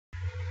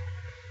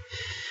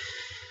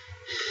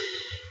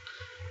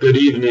Good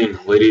evening,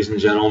 ladies and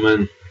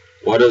gentlemen.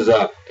 What is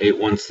up? Ate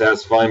one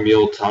satisfying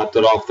meal, topped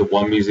it off with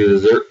one measly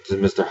dessert. This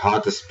is Mr.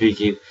 Hata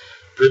speaking.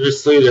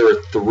 Previously, there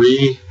were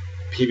 3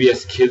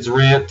 PBS Kids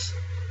rants.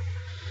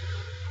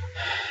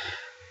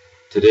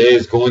 Today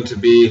is going to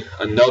be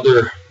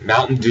another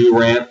Mountain Dew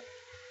rant.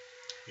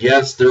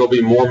 Yes, there will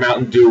be more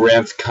Mountain Dew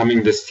rants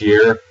coming this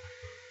year.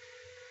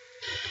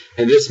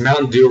 And this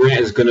Mountain Dew rant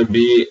is going to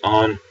be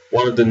on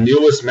one of the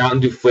newest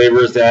Mountain Dew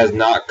flavors that has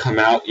not come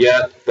out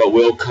yet, but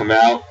will come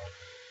out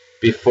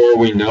before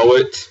we know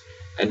it.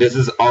 And this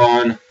is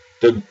on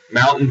the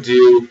Mountain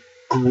Dew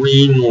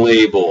Green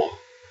Label.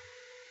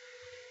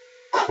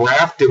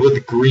 Crafted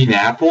with green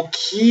apple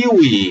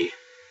kiwi.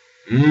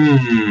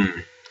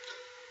 New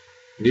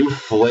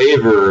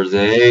flavors,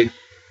 eh?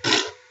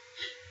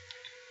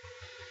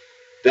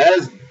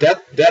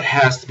 That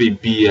has to be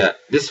BS.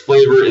 This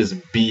flavor is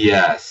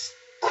BS.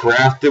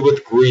 Crafted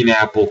with green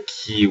apple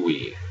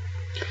kiwi.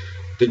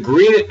 The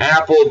green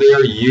apple they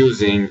are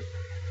using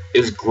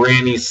is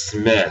Granny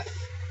Smith.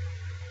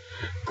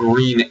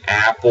 Green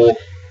apple.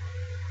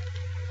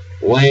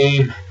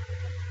 Lame.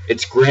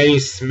 It's Granny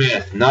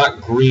Smith,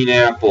 not green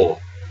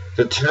apple.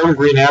 The term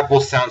green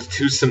apple sounds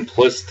too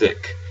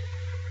simplistic.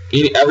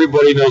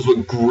 Everybody knows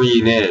what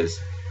green is.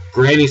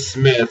 Granny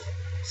Smith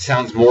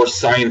sounds more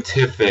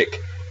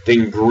scientific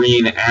than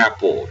green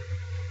apple.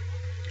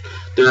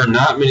 There are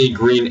not many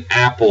green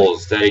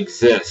apples that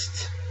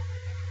exist.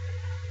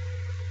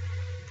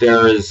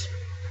 There is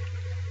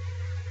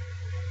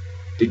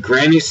the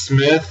Granny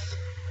Smith,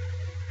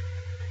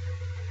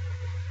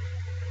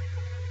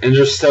 and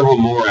there's several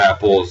more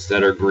apples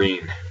that are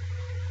green.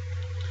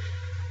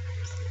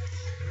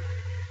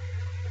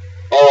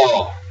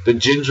 Oh, the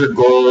Ginger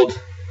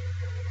Gold,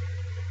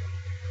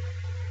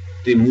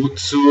 the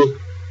Mutsu,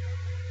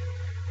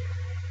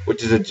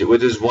 which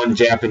is one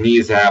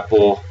Japanese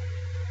apple,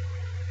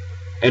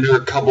 and there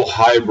are a couple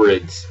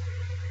hybrids.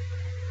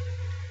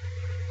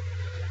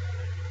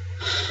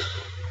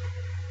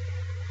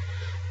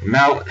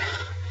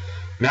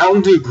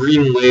 Mountain Dew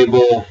Green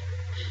Label,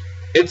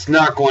 it's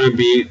not going to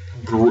be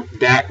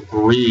that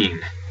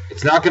green.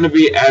 It's not going to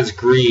be as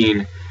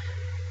green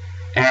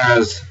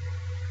as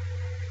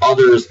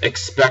others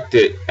expect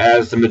it,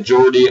 as the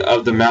majority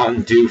of the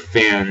Mountain Dew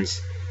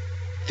fans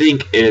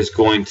think it is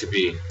going to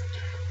be.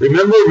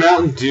 Remember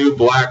Mountain Dew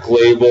Black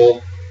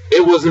Label?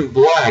 It wasn't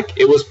black,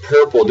 it was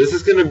purple. This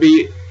is going to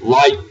be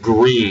light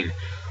green.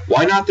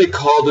 Why not they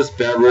call this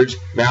beverage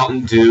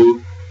Mountain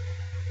Dew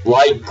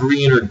Light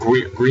Green or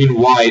Green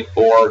White,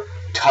 or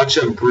Touch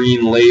of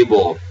Green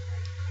Label,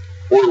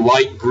 or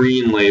Light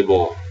Green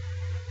Label,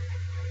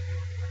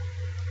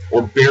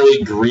 or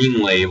Barely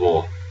Green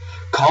Label?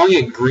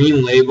 Calling it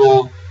Green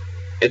Label,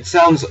 it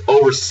sounds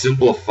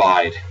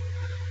oversimplified.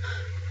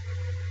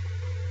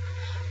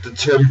 The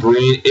term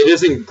green, it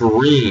isn't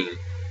green.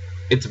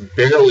 It's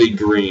barely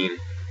green.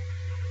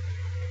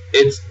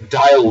 It's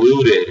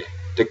diluted.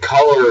 The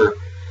color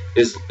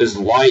is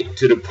light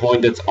to the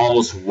point that's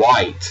almost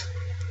white.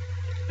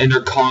 And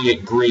they're calling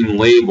it Green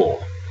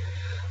Label.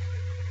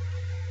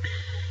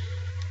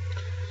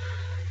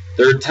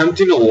 They're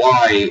attempting to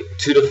lie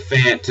to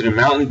the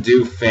Mountain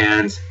Dew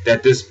fans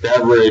that this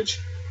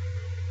beverage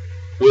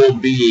will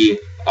be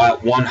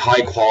one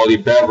high quality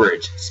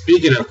beverage.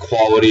 Speaking of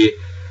quality,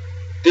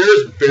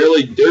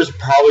 there's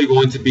probably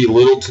going to be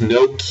little to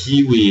no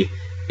kiwi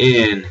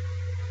in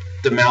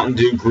the Mountain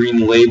Dew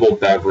Green Label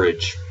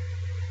beverage.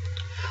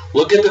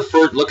 Look at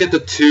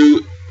the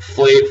 2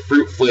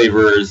 fruit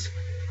flavors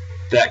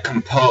that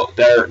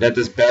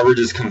this beverage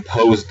is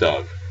composed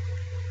of.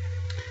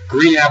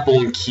 Green apple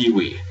and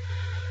kiwi.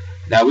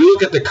 Now we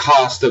look at the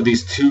cost of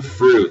these 2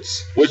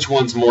 fruits. Which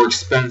one's more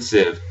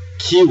expensive?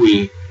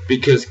 Kiwi,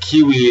 because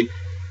kiwi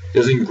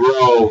doesn't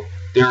grow.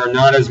 There are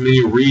not as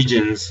many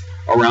regions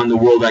around the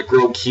world that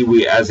grow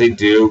kiwi as they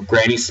do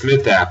Granny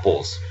Smith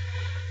apples.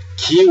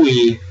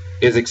 Kiwi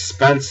is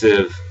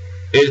expensive.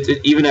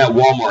 Even at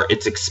Walmart,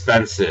 it's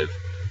expensive.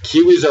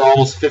 Kiwis are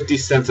almost 50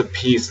 cents a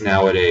piece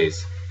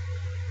nowadays.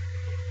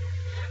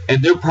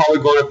 And they're probably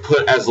going to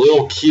put as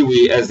little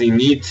kiwi as they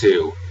need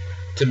to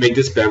make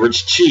this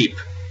beverage cheap.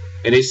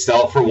 And they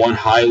sell it for one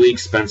highly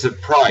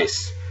expensive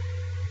price.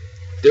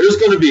 There's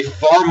going to be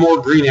far more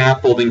green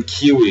apple than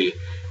kiwi.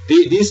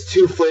 These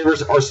 2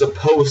 flavors are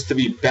supposed to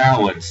be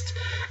balanced.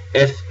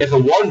 If a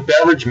one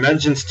beverage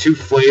mentions 2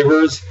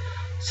 flavors,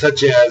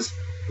 such as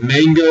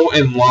mango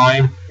and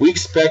lime, we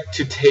expect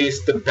to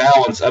taste the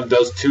balance of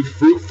those 2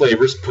 fruit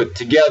flavors put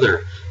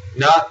together,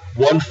 not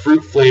one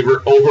fruit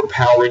flavor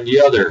overpowering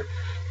the other.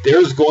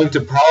 There's going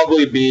to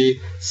probably be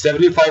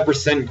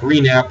 75%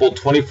 green apple,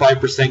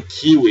 25%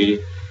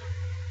 kiwi.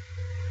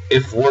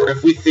 If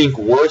we think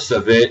worse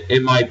of it,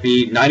 it might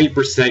be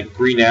 90%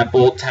 green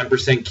apple,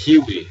 10%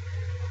 kiwi.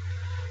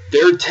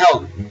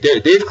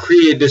 They've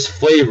created this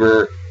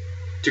flavor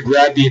to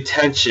grab the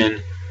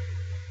attention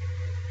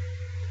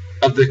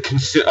of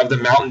the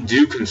Mountain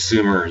Dew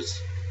consumers.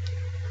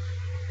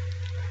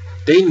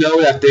 They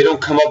know that if they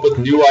don't come up with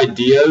new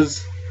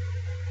ideas,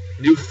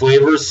 new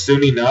flavors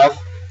soon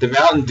enough, the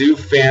Mountain Dew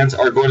fans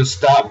are going to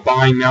stop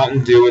buying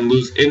Mountain Dew and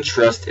lose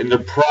interest in their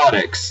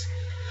products.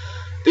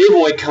 They've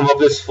only come up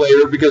with this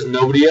flavor because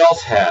nobody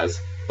else has,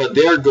 but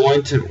they're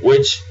going to,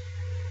 which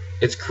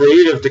it's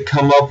creative to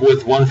come up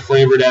with one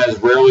flavor that is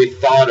rarely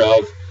thought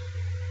of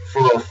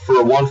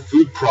for one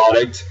food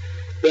product,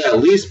 but at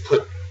least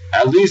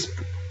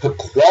put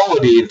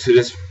quality into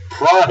this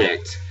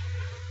product.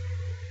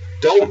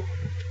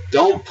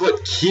 Don't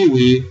put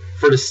kiwi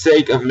for the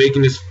sake of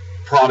making this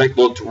product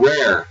look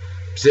rare.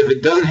 Because if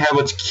it doesn't have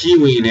much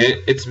kiwi in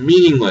it, it's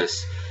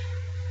meaningless.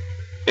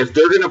 If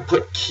they're going to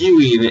put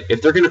kiwi in it,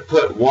 if they're going to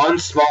put one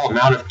small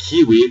amount of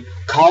kiwi,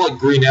 call it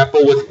green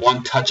apple with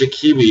one touch of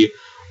kiwi,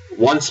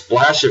 one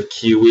splash of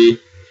kiwi,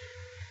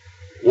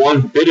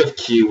 one bit of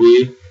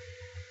kiwi,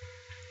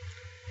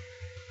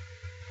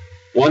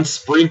 one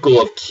sprinkle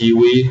of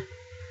kiwi,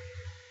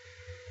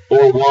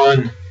 or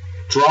one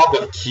drop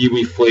of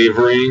kiwi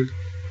flavoring,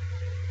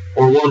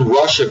 or one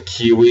rush of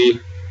kiwi,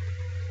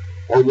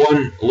 or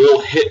one little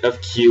hit of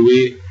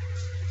kiwi,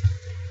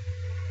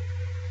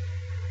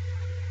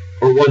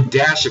 or one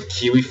dash of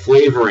kiwi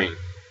flavoring.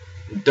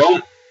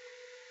 Don't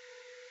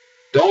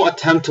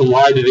attempt to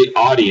lie to the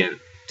audience,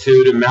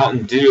 to the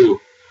Mountain Dew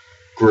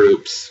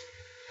groups.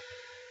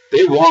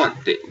 They want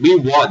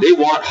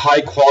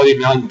high quality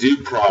Mountain Dew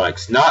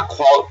products, not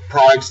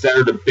products that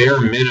are the bare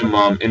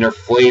minimum in their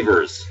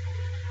flavors.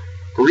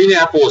 Green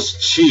apple is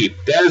cheap.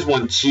 That is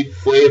one cheap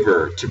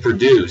flavor to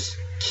produce.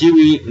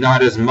 Kiwi,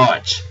 not as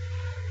much.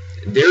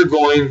 They're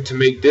going to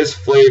make this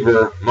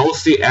flavor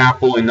mostly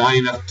apple and not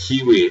enough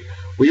kiwi.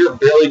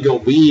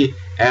 We,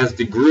 as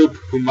the group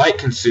who might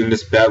consume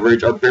this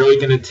beverage, are barely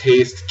going to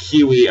taste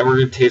kiwi, and we're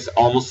going to taste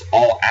almost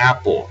all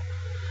apple.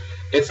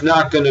 It's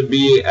not going to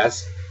be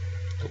as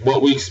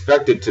what we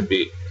expect it to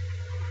be.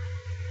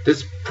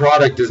 This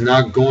product is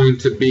not going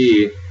to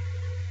be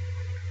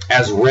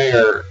as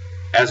rare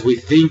as we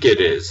think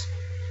it is.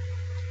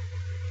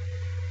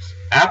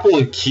 Apple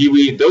and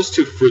kiwi, those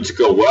two fruits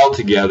go well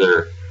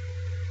together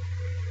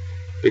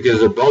because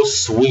they're both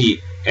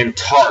sweet and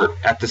tart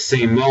at the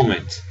same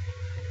moment.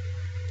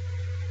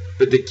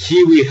 But the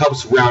kiwi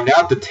helps round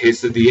out the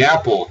taste of the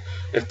apple.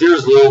 If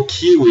there's little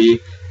kiwi,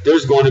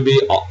 there's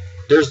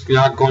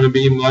not going to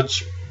be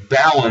much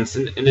balance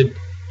in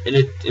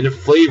a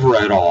flavor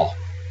at all.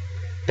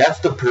 That's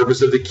the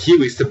purpose of the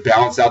kiwis, to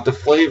balance out the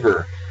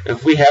flavor.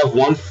 If we have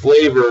one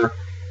flavor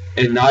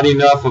and not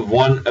enough of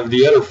one of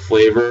the other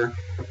flavor,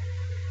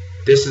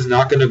 this is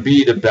not going to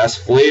be the best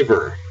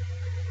flavor.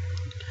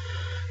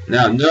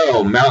 Now,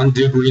 no, Mountain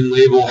Dew Green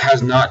Label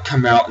has not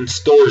come out in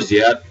stores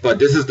yet, but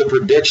this is the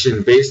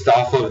prediction based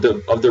off of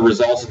the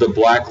results of the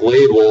Black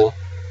Label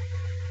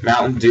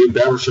Mountain Dew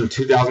beverage from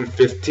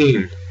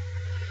 2015.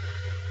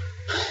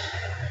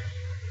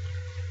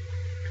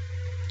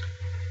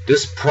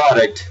 This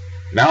product,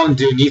 Mountain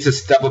Dew, needs to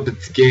step up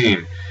its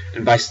game,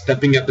 and by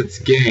stepping up its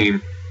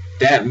game,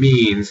 that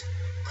means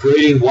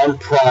creating one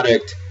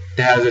product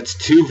that has its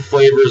two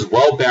flavors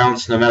well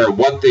balanced no matter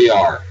what they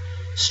are.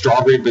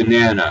 Strawberry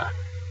banana,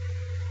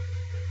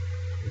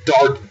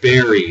 dark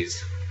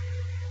berries,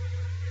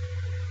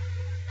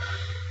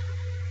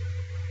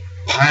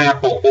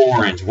 pineapple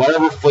orange,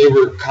 whatever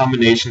flavor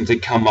combinations they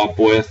come up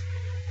with,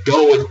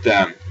 go with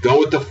them. Go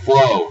with the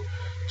flow.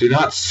 Do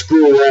not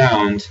screw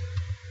around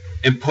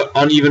and put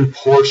uneven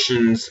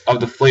portions of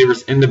the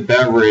flavors in the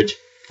beverage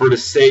for the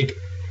sake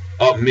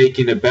of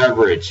making a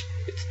beverage.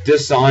 It's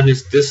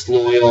dishonest,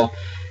 disloyal,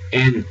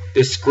 and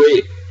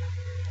discreet,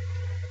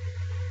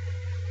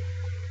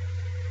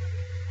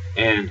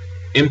 and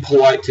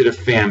impolite to the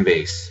fan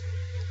base.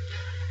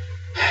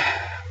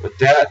 With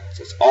that,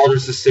 that's all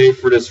there's to say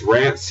for this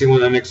rant. See you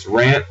in the next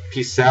rant.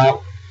 Peace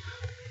out.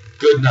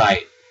 Good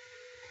night.